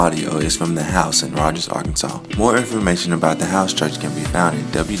audio is from The House in Rogers, Arkansas. More information about The House Church can be found at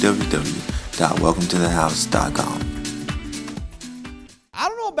www.welcometothehouse.com. I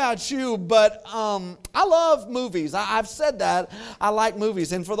don't know about you, but I love movies. I've said that. I like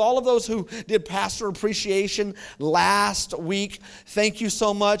movies. And for all of those who did Pastor Appreciation last week, thank you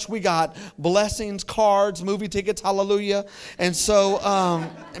so much. We got blessings, cards, movie tickets, hallelujah. And so,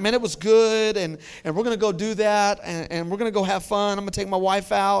 man, it was good. And we're going to go do that. And we're going to go have fun. I'm going to take my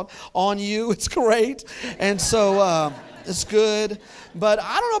wife out on you. It's great. And so... it's good. But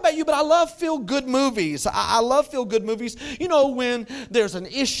I don't know about you, but I love feel-good movies. I love feel-good movies. You know, when there's an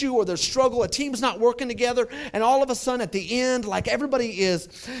issue or there's struggle, a team's not working together, and all of a sudden at the end, like everybody is,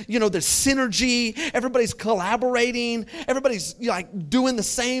 you know, there's synergy, everybody's collaborating, everybody's like doing the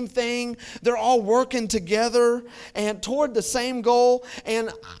same thing. They're all working together and toward the same goal.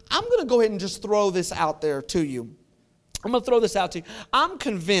 And I'm going to go ahead and just throw this out there to you. I'm going to throw this out to you. I'm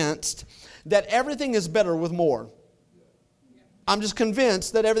convinced that everything is better with more. I'm just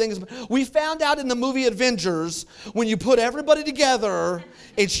convinced that everything is... We found out in the movie Avengers, when you put everybody together,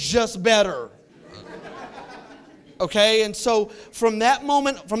 it's just better. Okay? And so from that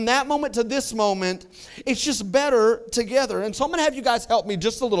moment to this moment, it's just better together. And so I'm going to have you guys help me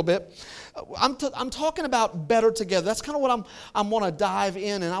just a little bit. I'm talking about better together. That's kind of what I want to dive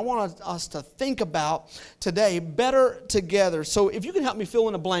in, and I want us to think about today, better together. So if you can help me fill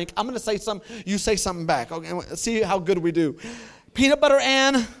in a blank, I'm going to say something, you say something back. Okay, see how good we do. Peanut butter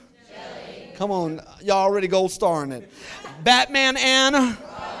and? Jelly. Come on, y'all already gold starring it. Batman and? Robin.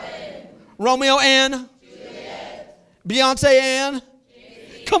 Romeo and? Juliet. Beyonce and?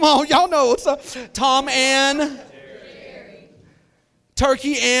 Jay-Z. Come on, y'all know what's up. Tom and? Jerry.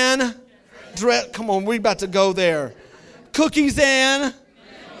 Turkey and? Come on, we about to go there. Cookies and?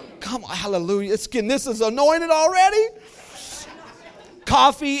 Come on, hallelujah. This is anointed already.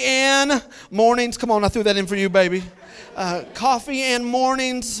 Coffee and mornings. Come on, I threw that in for you, baby. Coffee and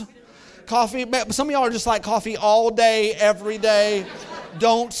mornings. Coffee. Some of y'all are just like coffee all day, every day.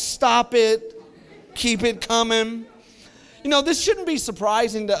 Don't stop it. Keep it coming. You know, this shouldn't be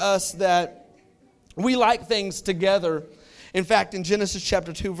surprising to us that we like things together. In fact, in Genesis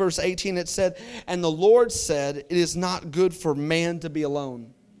chapter 2, verse 18, it said, "And the Lord said, it is not good for man to be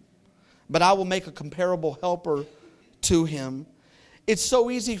alone, but I will make a comparable helper to him." It's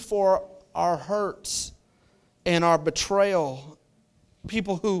so easy for our hurts and our betrayal,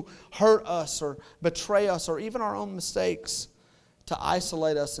 people who hurt us or betray us or even our own mistakes, to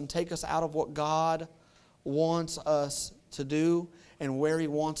isolate us and take us out of what God wants us to do and where He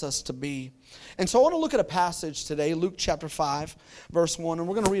wants us to be. And so I want to look at a passage today, Luke chapter 5, verse 1. And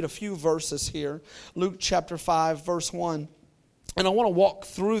we're going to read a few verses here. Luke chapter 5, verse 1. And I want to walk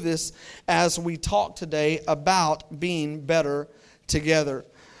through this as we talk today about being better together.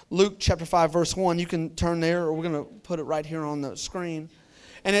 Luke chapter 5, verse 1. You can turn there, or we're going to put it right here on the screen.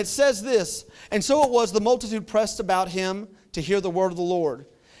 And it says this, "And so it was, the multitude pressed about him to hear the word of the Lord.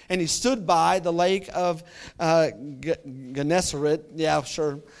 And he stood by the lake of Gennesaret," yeah,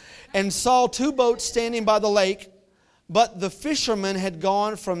 sure, "and saw two boats standing by the lake, but the fishermen had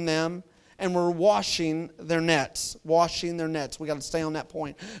gone from them and were washing their nets." Washing their nets. We got to stay on that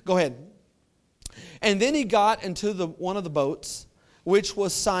point. Go ahead. "And then he got into one of the boats, which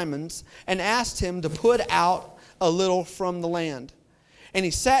was Simon's, and asked him to put out a little from the land. And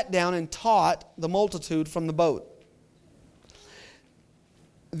he sat down and taught the multitude from the boat.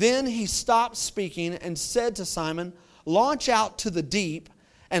 Then he stopped speaking and said to Simon, 'Launch out to the deep,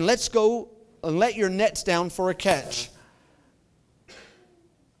 and let's go and let your nets down for a catch.'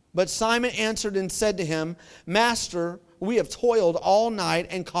 But Simon answered and said to him, 'Master, we have toiled all night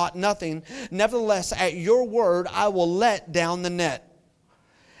and caught nothing. Nevertheless, at your word, I will let down the net.'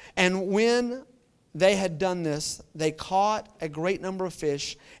 And when they had done this, they caught a great number of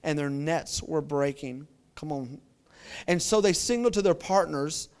fish, and their nets were breaking." Come on. "And so they signaled to their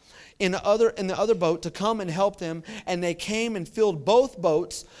partners in the other boat to come and help them, and they came and filled both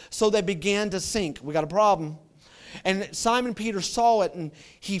boats, so they began to sink." We got a problem. "And Simon Peter saw it, and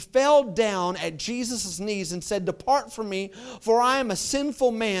he fell down at Jesus' knees and said, 'Depart from me, for I am a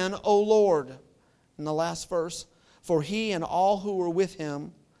sinful man, O Lord.'" In the last verse, "For he and all who were with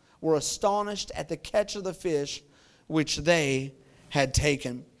him were astonished at the catch of the fish which they had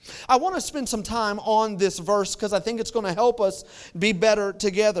taken." I want to spend some time on this verse because I think it's going to help us be better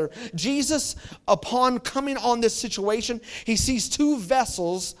together. Jesus, upon coming on this situation, He sees two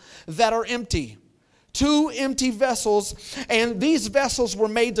vessels that are empty. Two empty vessels, and these vessels were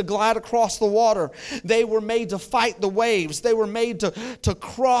made to glide across the water. They were made to fight the waves. They were made to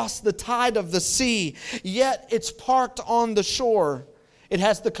cross the tide of the sea. Yet it's parked on the shore. It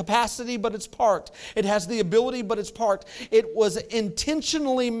has the capacity, but it's parked. It has the ability, but it's parked. It was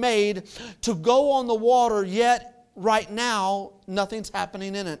intentionally made to go on the water, yet right now, nothing's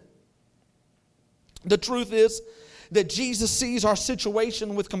happening in it. The truth is that Jesus sees our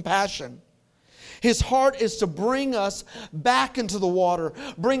situation with compassion. His heart is to bring us back into the water,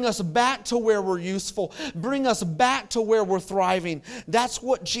 bring us back to where we're useful, bring us back to where we're thriving. That's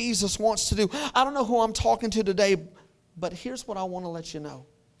what Jesus wants to do. I don't know who I'm talking to today, but here's what I want to let you know.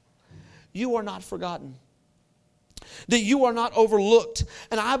 You are not forgotten, that you are not overlooked.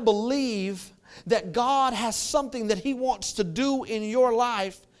 And I believe that God has something that He wants to do in your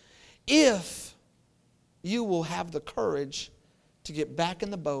life if you will have the courage to get back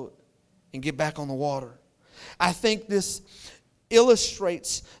in the boat and get back on the water. I think this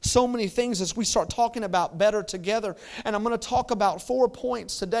illustrates so many things as we start talking about better together. And I'm going to talk about 4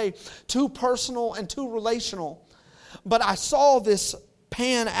 points today, 2 personal and 2 relational. But I saw this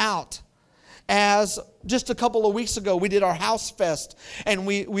pan out as just a couple of weeks ago, we did our house fest, and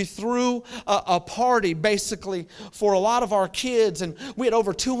we threw a party basically for a lot of our kids, and we had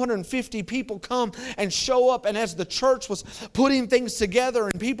over 250 people come and show up. And as the church was putting things together,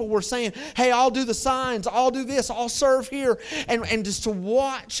 and people were saying, hey, I'll do the signs, I'll do this, I'll serve here, and just to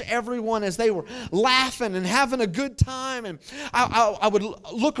watch everyone as they were laughing and having a good time. And I would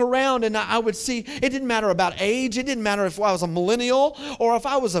look around and I would see, it didn't matter about age, it didn't matter if I was a millennial or if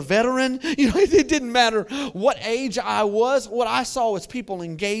I was a veteran, it didn't matter what age I was. What I saw was people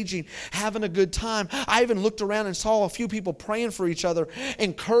engaging, having a good time. I even looked around and saw a few people praying for each other,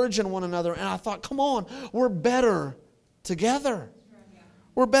 encouraging one another. And I thought, come on, we're better together.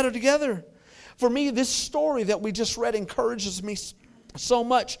 We're better together. For me, this story that we just read encourages me so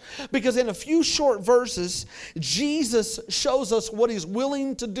much, because in a few short verses, Jesus shows us what He's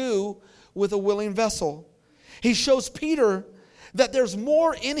willing to do with a willing vessel. He shows Peter that there's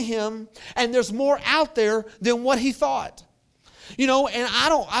more in him and there's more out there than what he thought. And I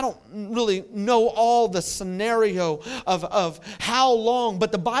don't really know all the scenario of how long,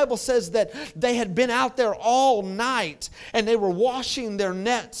 but the Bible says that they had been out there all night and they were washing their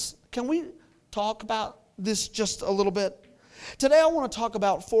nets. Can we talk about this just a little bit? Today I want to talk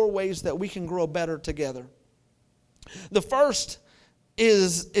about 4 ways that we can grow better together. The first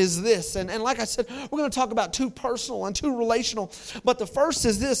is this. And like I said, we're going to talk about 2 personal and 2 relational. But the first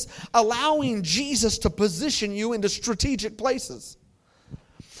is this: allowing Jesus to position you into strategic places.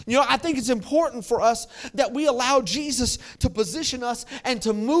 I think it's important for us that we allow Jesus to position us and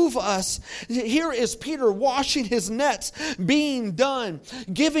to move us. Here is Peter washing his nets, being done,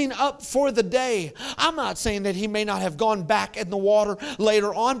 giving up for the day. I'm not saying that he may not have gone back in the water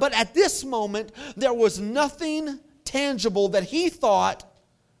later on, but at this moment, there was nothing tangible that he thought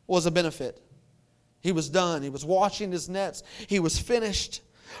was a benefit. He was done. He was washing his nets. He was finished.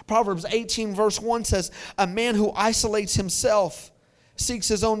 Proverbs 18 verse 1 says, a man who isolates himself seeks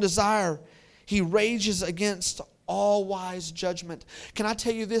his own desire. He rages against all wise judgment. Can I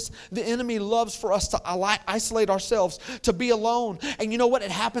tell you this? The enemy loves for us to isolate ourselves, to be alone. And you know what?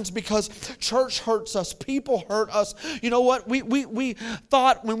 It happens because church hurts us. People hurt us. You know what? We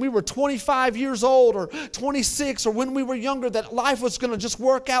thought when we were 25 years old or 26 or when we were younger that life was going to just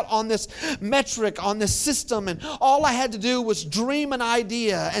work out on this metric, on this system. And all I had to do was dream an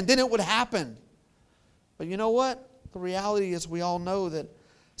idea and then it would happen. But you know what? The reality is we all know that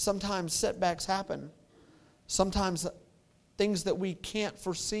sometimes setbacks happen. Sometimes things that we can't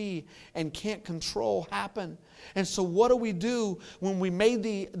foresee and can't control happen. And so what do we do when we made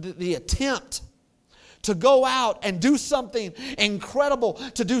the attempt to go out and do something incredible,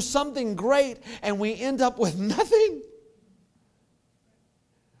 to do something great, and we end up with nothing?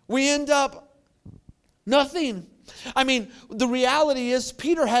 We end up nothing. I mean, the reality is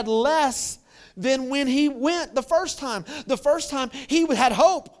Peter had less than when he went the first time. The first time he had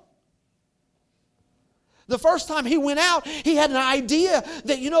hope. The first time he went out, he had an idea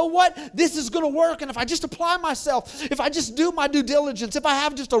that, you know what, this is going to work. And if I just apply myself, if I just do my due diligence, if I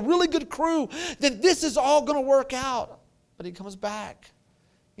have just a really good crew, then this is all going to work out. But he comes back,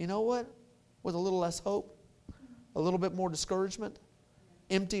 you know what, with a little less hope, a little bit more discouragement,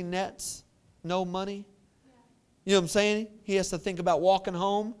 empty nets, no money. You know what I'm saying? He has to think about walking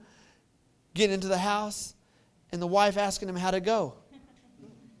home, getting into the house, and the wife asking him how to go.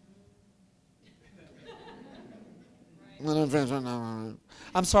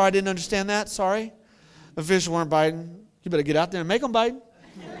 I'm sorry, I didn't understand that. Sorry. The fish weren't biting. You better get out there and make them bite.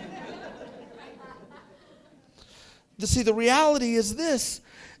 See, the reality is this,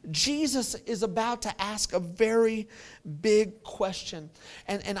 Jesus is about to ask a very big question.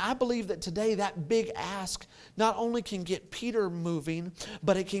 And I believe that today that big ask not only can get Peter moving,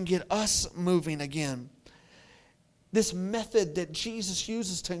 but it can get us moving again. This method that Jesus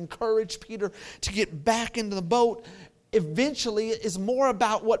uses to encourage Peter to get back into the boat eventually is more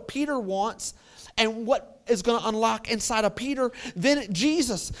about what Peter wants and what is going to unlock inside of Peter than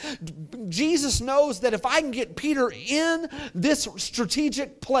Jesus. Jesus knows that if I can get Peter in this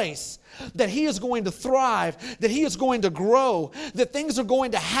strategic place, that he is going to thrive, that he is going to grow, that things are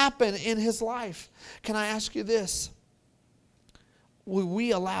going to happen in his life. Can I ask you this? Will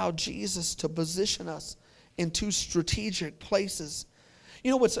we allow Jesus to position us into strategic places?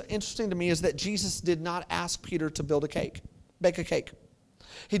 You know what's interesting to me is that Jesus did not ask Peter to bake a cake.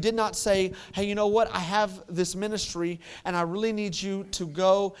 He did not say, hey, you know what? I have this ministry and I really need you to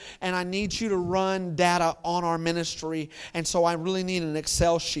go and I need you to run data on our ministry, and so I really need an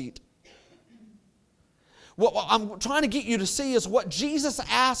Excel sheet. What I'm trying to get you to see is what Jesus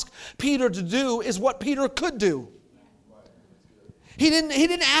asked Peter to do is what Peter could do. He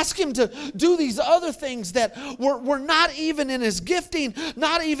didn't ask him to do these other things that were not even in his gifting,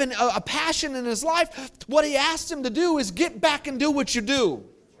 not even a passion in his life. What he asked him to do is get back and do what you do.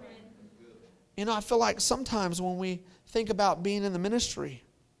 You know, I feel like sometimes when we think about being in the ministry,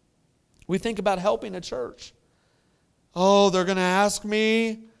 we think about helping a church. Oh, they're going to ask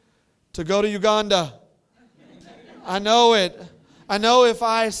me to go to Uganda. I know it. I know if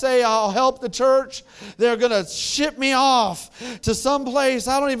I say I'll help the church, they're going to ship me off to some place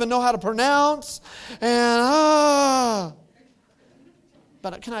I don't even know how to pronounce. And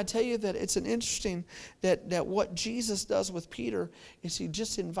But can I tell you that it's an interesting that what Jesus does with Peter is he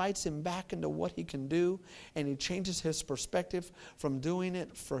just invites him back into what he can do, and he changes his perspective from doing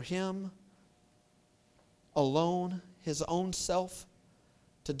it for him alone, his own self,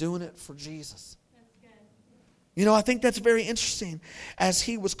 to doing it for Jesus. You know, I think that's very interesting as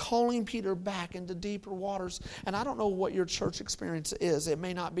he was calling Peter back into deeper waters. And I don't know what your church experience is. It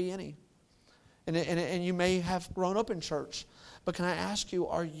may not be any. And you may have grown up in church. But can I ask you,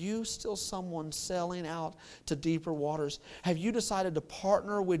 are you still someone sailing out to deeper waters? Have you decided to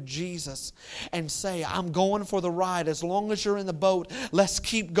partner with Jesus and say, I'm going for the ride. As long as you're in the boat, let's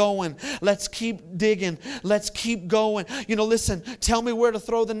keep going. Let's keep digging. Let's keep going. You know, listen, tell me where to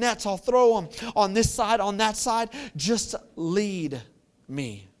throw the nets. I'll throw them on this side, on that side. Just lead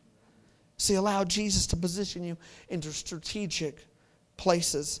me. See, allow Jesus to position you into strategic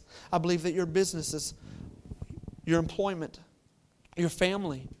places. I believe that your businesses, your employment, your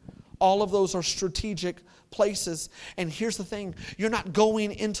family, all of those are strategic places. And here's the thing, you're not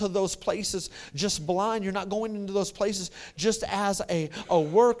going into those places just blind. You're not going into those places just as a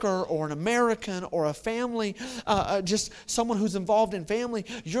worker or an American or a family, just someone who's involved in family.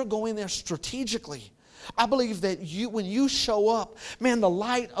 You're going there strategically. I believe that when you show up, man, the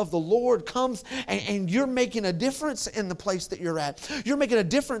light of the Lord comes and you're making a difference in the place that you're at. You're making a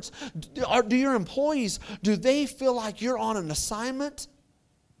difference. Do your employees, do they feel like you're on an assignment?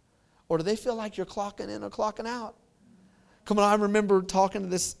 Or do they feel like you're clocking in or clocking out? Come on, I remember talking to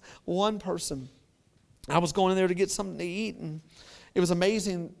this one person. I was going in there to get something to eat, and it was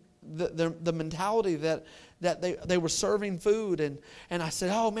amazing the mentality that they were serving food. And I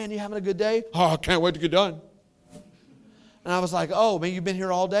said, oh, man, you having a good day? Oh, I can't wait to get done. And I was like, oh, man, you've been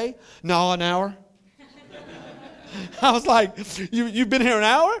here all day? No, an hour. I was like, you've been here an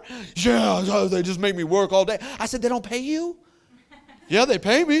hour? Yeah, they just make me work all day. I said, they don't pay you? Yeah, they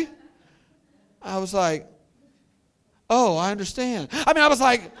pay me. I was like, oh, I understand. I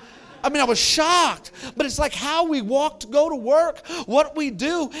was shocked. But it's like how we go to work, what we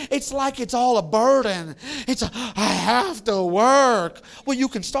do, it's like it's all a burden. I have to work. Well, you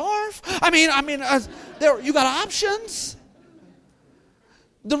can starve. You got options.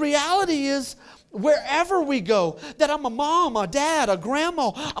 The reality is, wherever we go, that I'm a mom, a dad, a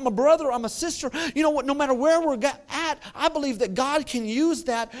grandma, I'm a brother, I'm a sister. You know what? No matter where we're at, I believe that God can use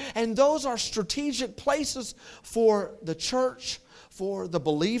that. And those are strategic places for the church, for the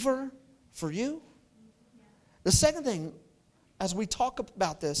believer, for you. The second thing, as we talk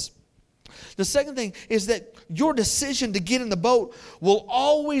about this, the second thing is that your decision to get in the boat will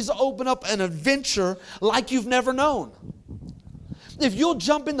always open up an adventure like you've never known. If you'll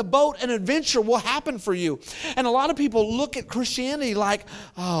jump in the boat, an adventure will happen for you. And a lot of people look at Christianity like,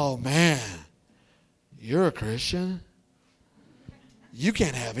 oh man, you're a Christian? You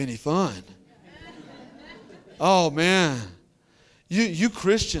can't have any fun. Oh man, you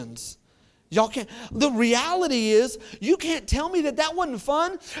Christians, Y'all can't. The reality is, you can't tell me that that wasn't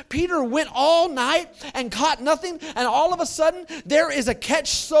fun. Peter went all night and caught nothing, and all of a sudden, there is a catch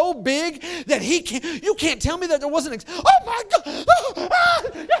so big that you can't tell me that there wasn't, oh my God.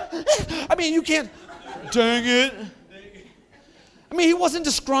 I mean, you can't, dang it. I mean, he wasn't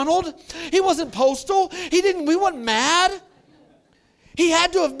disgruntled. He wasn't postal. We wasn't mad. He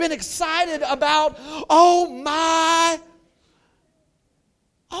had to have been excited about, oh my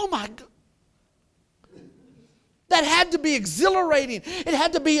God. That had to be exhilarating. It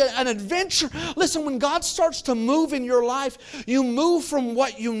had to be an adventure. Listen, when God starts to move in your life, you move from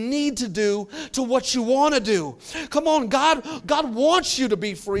what you need to do to what you want to do. Come on, God wants you to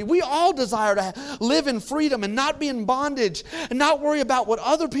be free. We all desire to live in freedom and not be in bondage and not worry about what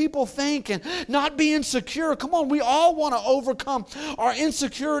other people think and not be insecure. Come on, we all want to overcome our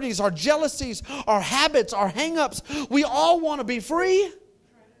insecurities, our jealousies, our habits, our hang-ups. We all want to be free.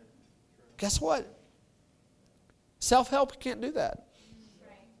 Guess what? Self-help can't do that.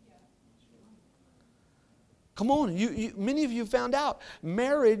 Come on, many of you found out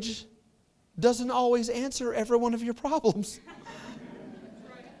marriage doesn't always answer every one of your problems.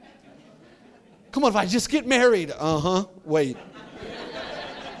 Come on, if I just get married, wait.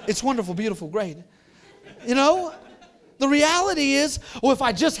 It's wonderful, beautiful, great. You know, the reality is, well, if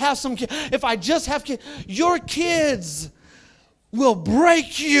I just have kids, your kids will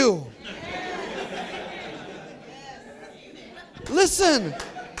break you. Listen,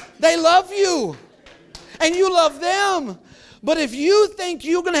 they love you and you love them. But if you think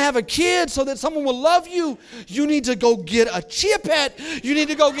you're going to have a kid so that someone will love you, you need to go get a chip pet. You need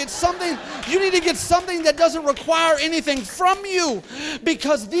to go get something. You need to get something that doesn't require anything from you,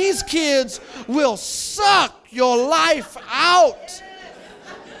 because these kids will suck your life out.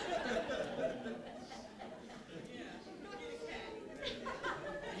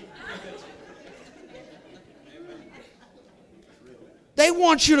 They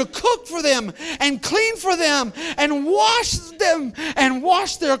want you to cook for them and clean for them and wash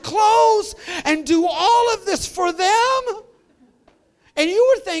their clothes and do all of this for them. And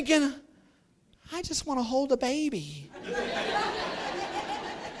you were thinking, I just want to hold a baby.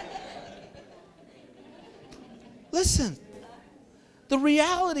 Listen, the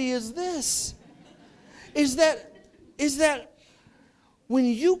reality is this, is that when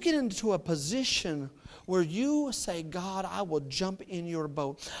you get into a position where you say, God, I will jump in your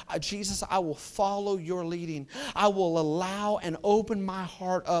boat. Jesus, I will follow your leading. I will allow and open my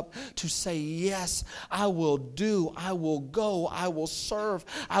heart up to say, yes, I will do, I will go, I will serve,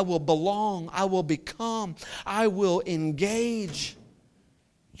 I will belong, I will become, I will engage.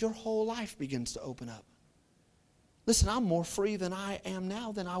 Your whole life begins to open up. Listen, I'm more free than I am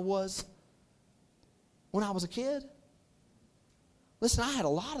now than I was when I was a kid. Listen, I had a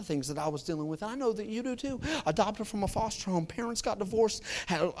lot of things that I was dealing with, and I know that you do too. Adopted from a foster home, parents got divorced,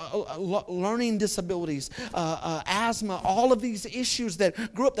 had learning disabilities, asthma, all of these issues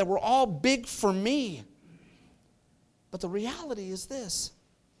that grew up that were all big for me. But the reality is this.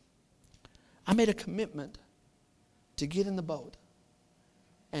 I made a commitment to get in the boat.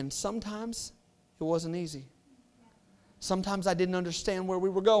 And sometimes it wasn't easy. Sometimes I didn't understand where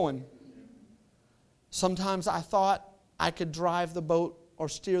we were going. Sometimes I thought I could drive the boat or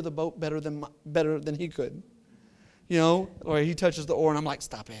steer the boat better than he could. You know, or he touches the oar and I'm like,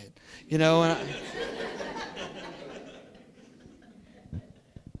 stop it. You know,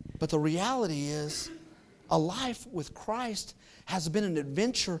 but the reality is, a life with Christ has been an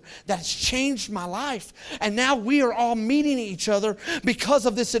adventure that's changed my life. And now we are all meeting each other because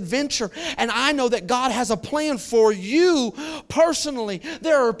of this adventure. And I know that God has a plan for you personally.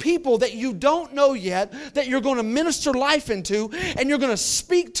 There are people that you don't know yet that you're going to minister life into, and you're going to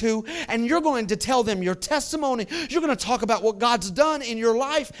speak to, and you're going to tell them your testimony. You're going to talk about what God's done in your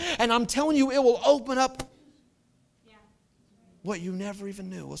life. And I'm telling you, it will open up what you never even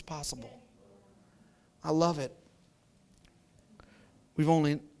knew was possible. I love it. We've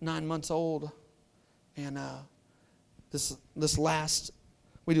only 9 months old, and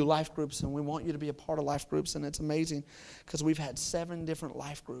we do life groups, and we want you to be a part of life groups, and it's amazing because we've had 7 different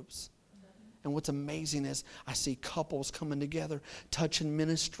life groups. And what's amazing is I see couples coming together, touching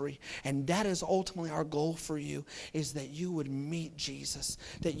ministry. And that is ultimately our goal for you, is that you would meet Jesus,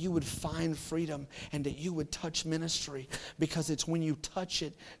 that you would find freedom, and that you would touch ministry. Because it's when you touch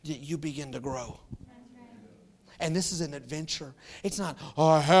it that you begin to grow. And this is an adventure. It's not,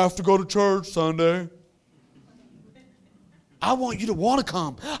 I have to go to church Sunday. I want you to want to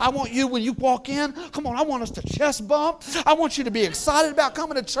come. I want you, when you walk in, come on, I want us to chest bump. I want you to be excited about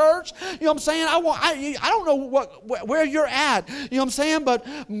coming to church. You know what I'm saying? I don't know where you're at. You know what I'm saying? But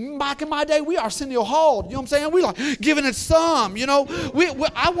back in my day, we Arsenio Hall. You know what I'm saying? We like giving it some, you know.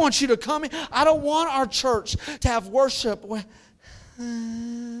 I want you to come in. I don't want our church to have worship.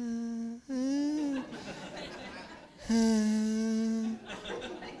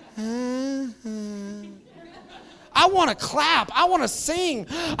 I want to clap. I want to sing.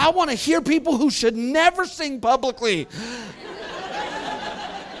 I want to hear people who should never sing publicly.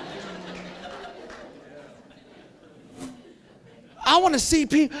 I want to see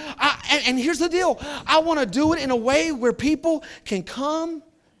people. And here's the deal. I want to do it in a way where people can come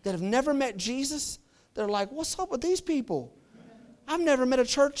that have never met Jesus. They're like, what's up with these people? I've never met a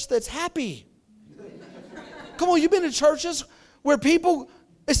church that's happy. Come on, you've been to churches where people,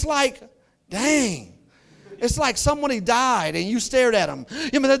 it's like, dang. It's like somebody died and you stared at them.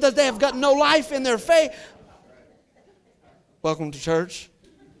 You know, they have got no life in their faith. Welcome to church.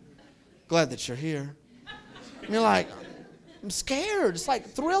 Glad that you're here. And you're like, I'm scared. It's like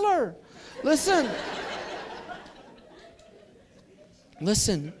Thriller. Listen,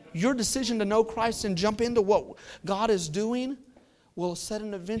 your decision to know Christ and jump into what God is doing will set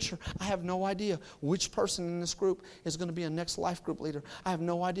an adventure. I have no idea which person in this group is going to be a next life group leader. I have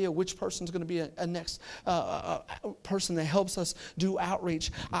no idea which person is going to be a next person that helps us do outreach.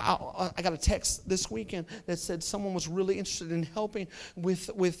 I got a text this weekend that said someone was really interested in helping with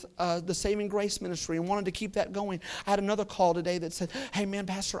the Saving Grace ministry and wanted to keep that going. I had another call today that said, hey man,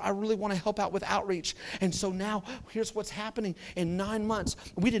 Pastor, I really want to help out with outreach. And so now here's what's happening. In 9 months,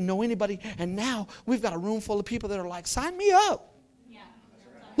 we didn't know anybody, and now we've got a room full of people that are like, sign me up.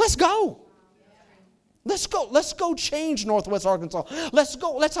 Let's go. Let's go. Let's go change Northwest Arkansas. Let's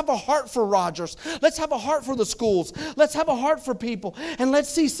go. Let's have a heart for Rogers. Let's have a heart for the schools. Let's have a heart for people. And let's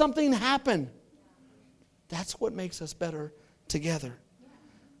see something happen. That's what makes us better together.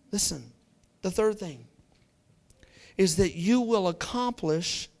 Listen, the third thing is that you will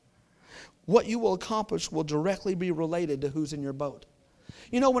accomplish, what you will accomplish will directly be related to who's in your boat.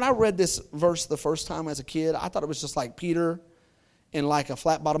 You know, when I read this verse the first time as a kid, I thought it was just like Peter in like a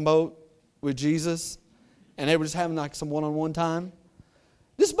flat bottom boat with Jesus, and they were just having like some one-on-one time.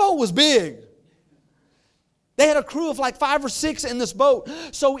 This boat was big. They had a crew of like 5 or 6 in this boat.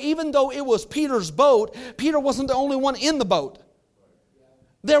 So even though it was Peter's boat, Peter wasn't the only one in the boat.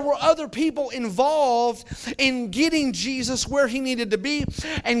 There were other people involved in getting Jesus where he needed to be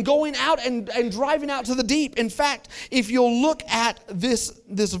and going out and driving out to the deep. In fact, if you'll look at this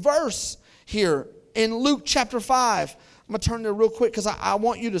verse here in Luke chapter 5, I'm going to turn there real quick because I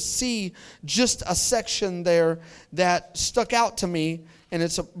want you to see just a section there that stuck out to me. And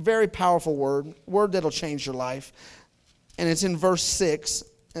it's a very powerful word that'll change your life. And it's in verse 6.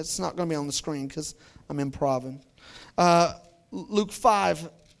 It's not going to be on the screen because I'm improving. Luke 5,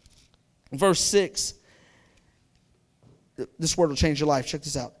 verse 6. This word will change your life. Check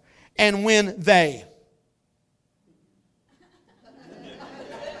this out. And when they...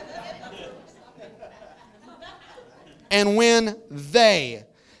 And when they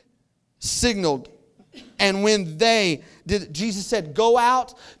signaled, and when they did, Jesus said, go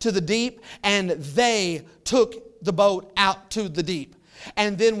out to the deep, and they took the boat out to the deep.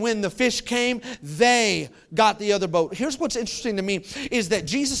 And then when the fish came, they got the other boat. Here's what's interesting to me is that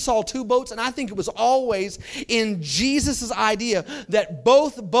Jesus saw 2 boats, and I think it was always in Jesus' idea that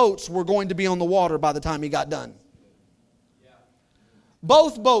both boats were going to be on the water by the time he got done.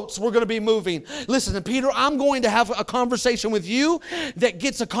 Both boats were going to be moving. Listen, Peter, I'm going to have a conversation with you that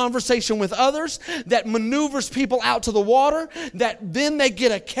gets a conversation with others, that maneuvers people out to the water, that then they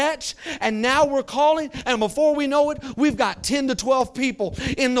get a catch, and now we're calling, and before we know it, we've got 10 to 12 people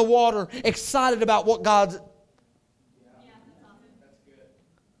in the water excited about what God's...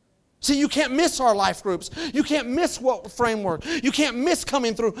 See, you can't miss our life groups. You can't miss what framework. You can't miss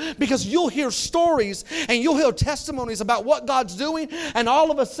coming through because you'll hear stories and you'll hear testimonies about what God's doing, and all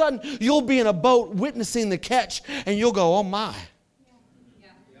of a sudden you'll be in a boat witnessing the catch and you'll go, oh my.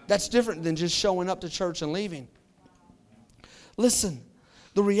 That's different than just showing up to church and leaving. Listen,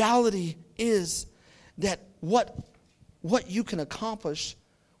 the reality is that what you can accomplish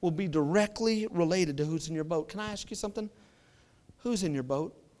will be directly related to who's in your boat. Can I ask you something? Who's in your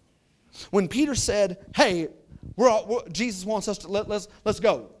boat? When Peter said, hey, Jesus wants us to, let's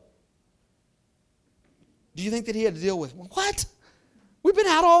go. Do you think that he had to deal with, what? We've been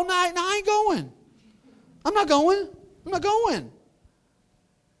out all night and I ain't going. I'm not going.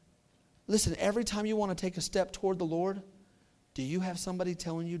 Listen, every time you want to take a step toward the Lord, do you have somebody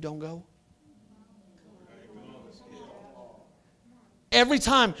telling you don't go? Every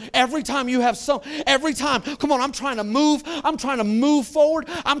time you have every time, come on, I'm trying to move forward,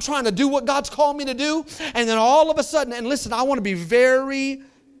 I'm trying to do what God's called me to do, and then all of a sudden, and listen, I want to be very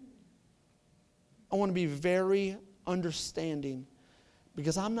understanding,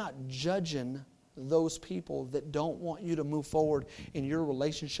 because I'm not judging those people that don't want you to move forward in your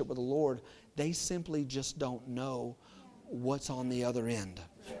relationship with the Lord. They simply just don't know what's on the other end.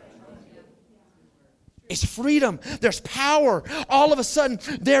 It's freedom. There's power. All of a sudden,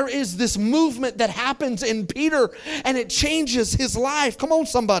 there is this movement that happens in Peter, and it changes his life. Come on,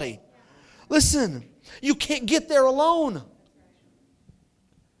 somebody. Listen, you can't get there alone.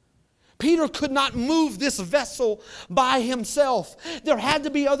 Peter could not move this vessel by himself. There had to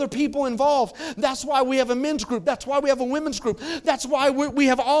be other people involved. That's why we have a men's group. That's why we have a women's group. That's why we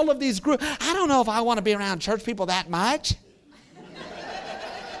have all of these groups. I don't know if I want to be around church people that much.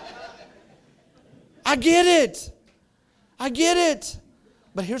 I get it.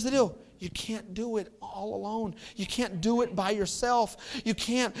 But here's the deal. You can't do it all alone. You can't do it by yourself. You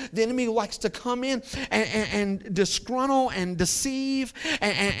can't. The enemy likes to come in and disgruntle and deceive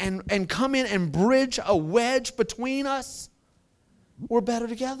and come in and bridge a wedge between us. We're better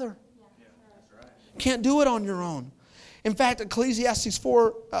together. Can't do it on your own. In fact, Ecclesiastes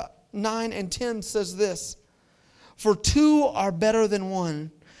 4, 9 and 10 says this. For two are better than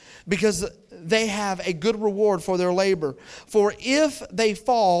one, because they have a good reward for their labor. For if they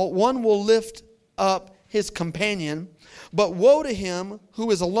fall, one will lift up his companion. But woe to him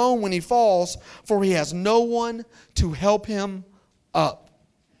who is alone when he falls, for he has no one to help him up.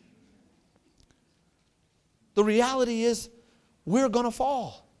 The reality is, we're going to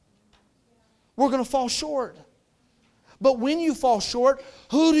fall. We're going to fall short. But when you fall short,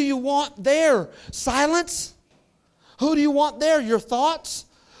 who do you want there? Silence? Who do you want there? Your thoughts?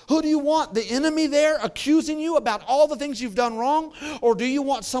 Who do you want? The enemy there accusing you about all the things you've done wrong? Or do you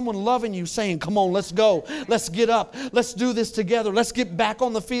want someone loving you saying, come on, let's go. Let's get up. Let's do this together. Let's get back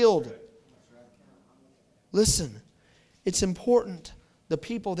on the field. Listen, it's important, the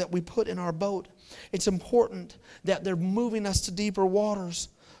people that we put in our boat. It's important that they're moving us to deeper waters.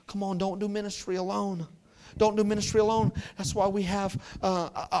 Come on, don't do ministry alone. Don't do ministry alone. That's why we have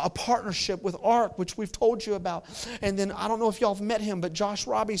a partnership with ARC, which we've told you about. And then, I don't know if y'all have met him, but Josh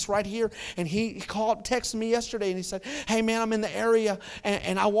Robbie's right here. And he texted me yesterday, and he said, hey, man, I'm in the area,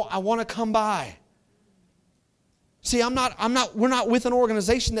 and I want to come by. See, we're not with an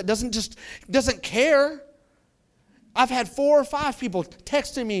organization that doesn't care. I've had 4 or 5 people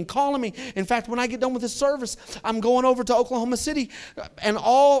texting me and calling me. In fact, when I get done with this service, I'm going over to Oklahoma City, and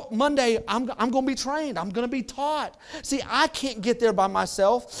all Monday, I'm going to be trained. I'm going to be taught. See, I can't get there by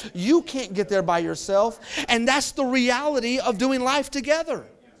myself. You can't get there by yourself. And that's the reality of doing life together.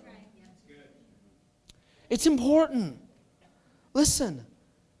 It's important. Listen,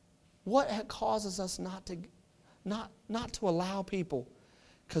 what causes us not to allow people?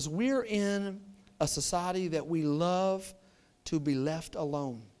 Because we're in a society that we love to be left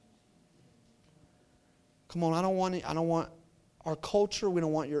alone. Come on, I don't want our culture. We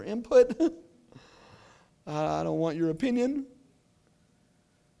don't want your input. I don't want your opinion. And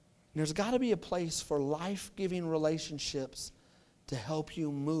there's got to be a place for life-giving relationships to help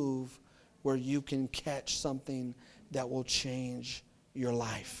you move where you can catch something that will change your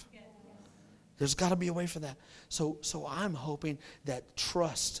life. There's got to be a way for that. So I'm hoping that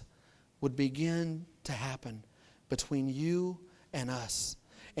trust would begin to happen between you and us,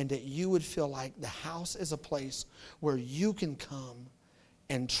 and that you would feel like the house is a place where you can come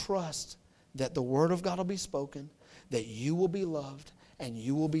and trust that the Word of God will be spoken, that you will be loved, and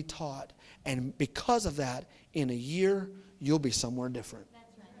you will be taught. And because of that, in a year, you'll be somewhere different.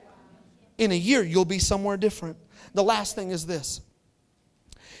 In a year, you'll be somewhere different. The last thing is this,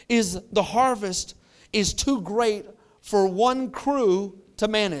 is the harvest is too great for one crew to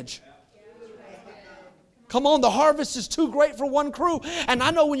manage. Come on, the harvest is too great for one crew. And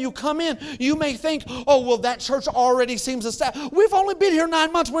I know when you come in, you may think, oh, well, that church already seems established. We've only been here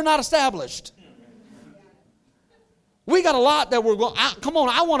 9 months. We're not established. We got a lot that we're going, come on,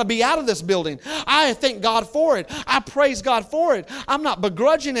 I want to be out of this building. I thank God for it. I praise God for it. I'm not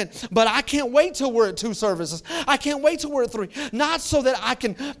begrudging it, but I can't wait till we're at 2 services. I can't wait till we're at 3. Not so that I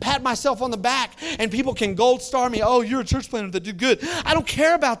can pat myself on the back and people can gold star me. Oh, you're a church planter that did good. I don't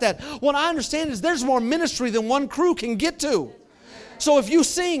care about that. What I understand is there's more ministry than one crew can get to. So if you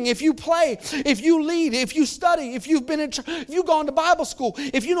sing, if you play, if you lead, if you study, if you've been in church, if you've gone to Bible school,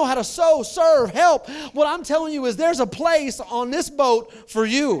 if you know how to sow, serve, help, what I'm telling you is there's a place on this boat for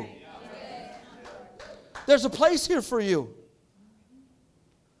you. There's a place here for you.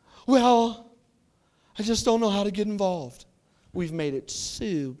 Well, I just don't know how to get involved. We've made it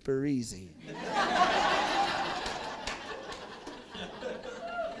super easy.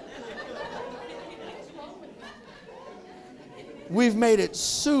 We've made it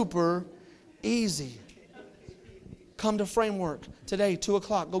super easy. Come to Framework today, 2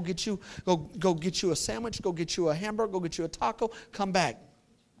 o'clock. Go get you a sandwich. Go get you a hamburger. Go get you a taco. Come back.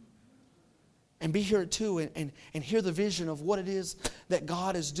 And be here at 2 and hear the vision of what it is that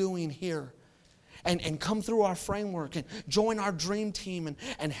God is doing here. And come through our framework and join our dream team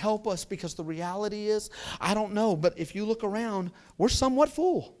and help us, because the reality is, I don't know, but if you look around, we're somewhat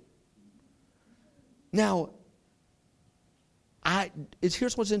full. Now,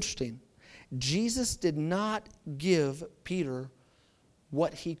 here's what's interesting. Jesus did not give Peter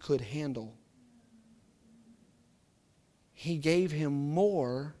what he could handle. He gave him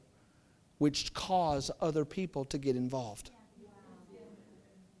more, which caused other people to get involved.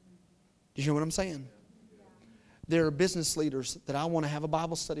 Do you hear what I'm saying? There are business leaders that I want to have a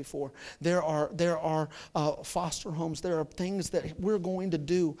Bible study for. There are foster homes. There are things that we're going to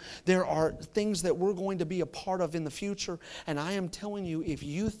do. There are things that we're going to be a part of in the future. And I am telling you, if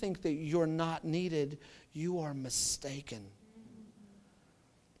you think that you're not needed, you are mistaken.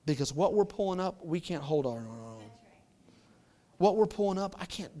 Because what we're pulling up, we can't hold on our own. What we're pulling up, I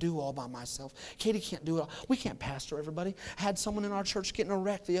can't do all by myself. Katie can't do it all. We can't pastor everybody. Had someone in our church getting a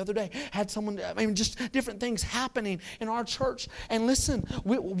wreck the other day. Had someone, just different things happening in our church. And listen,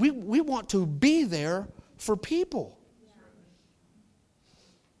 we want to be there for people.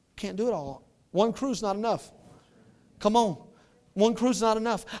 Can't do it all. One crew's not enough. Come on. One crew's not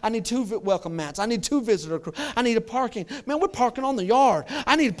enough. I need 2 welcome mats. I need 2 visitor crew. I need a parking. Man, we're parking on the yard.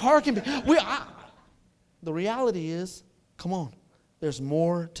 I need parking. The reality is, come on, there's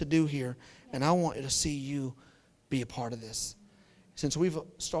more to do here, and I want to see you be a part of this. Since we've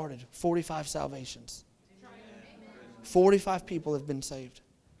started, 45 salvations. 45 people have been saved.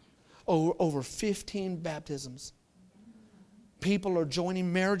 Over 15 baptisms. People are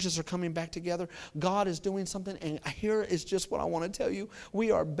joining. Marriages are coming back together. God is doing something, and here is just what I want to tell you. We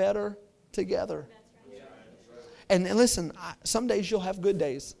are better together. And listen, some days you'll have good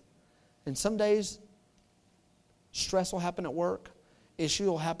days, and some days stress will happen at work. Issue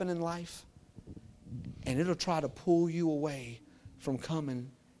will happen in life. And it'll try to pull you away from coming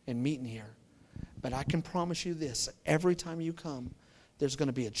and meeting here. But I can promise you this. Every time you come, there's going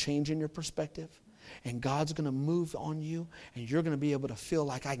to be a change in your perspective. And God's going to move on you. And you're going to be able to feel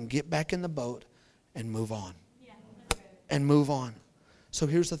like I can get back in the boat and move on. Yeah, and move on. So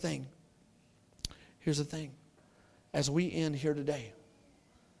here's the thing. Here's the thing. As we end here today,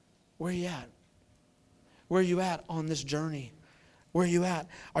 where are you at? Where are you at on this journey? Where are you at?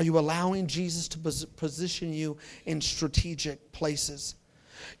 Are you allowing Jesus to position you in strategic places?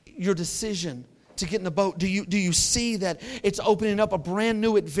 Your decision to get in the boat, do you see that it's opening up a brand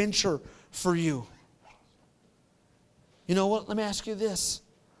new adventure for you? You know what? Let me ask you this.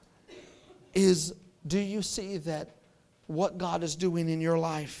 Do you see that what God is doing in your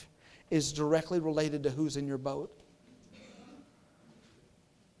life is directly related to who's in your boat?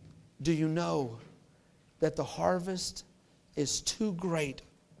 Do you know that the harvest is too great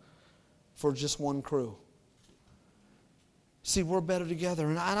for just one crew? See, we're better together.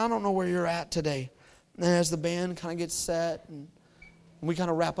 And I don't know where you're at today. And as the band kind of gets set and we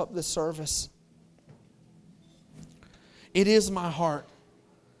kind of wrap up this service, it is my heart.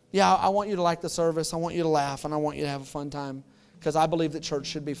 Yeah, I want you to like the service. I want you to laugh. And I want you to have a fun time. Because I believe that church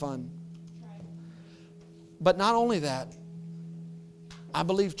should be fun. But not only that, I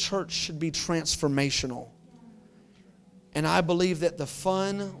believe church should be transformational. And I believe that the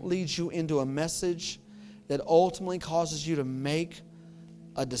fun leads you into a message that ultimately causes you to make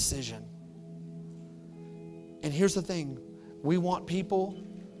a decision. And here's the thing. We want people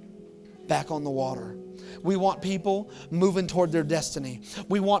back on the water. We want people moving toward their destiny.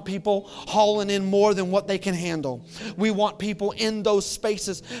 We want people hauling in more than what they can handle. We want people in those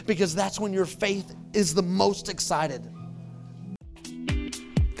spaces because that's when your faith is the most excited.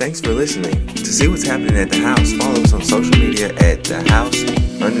 Thanks for listening. To see what's happening at the house, follow us on social media at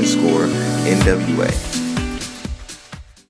 @thehouse_NWA.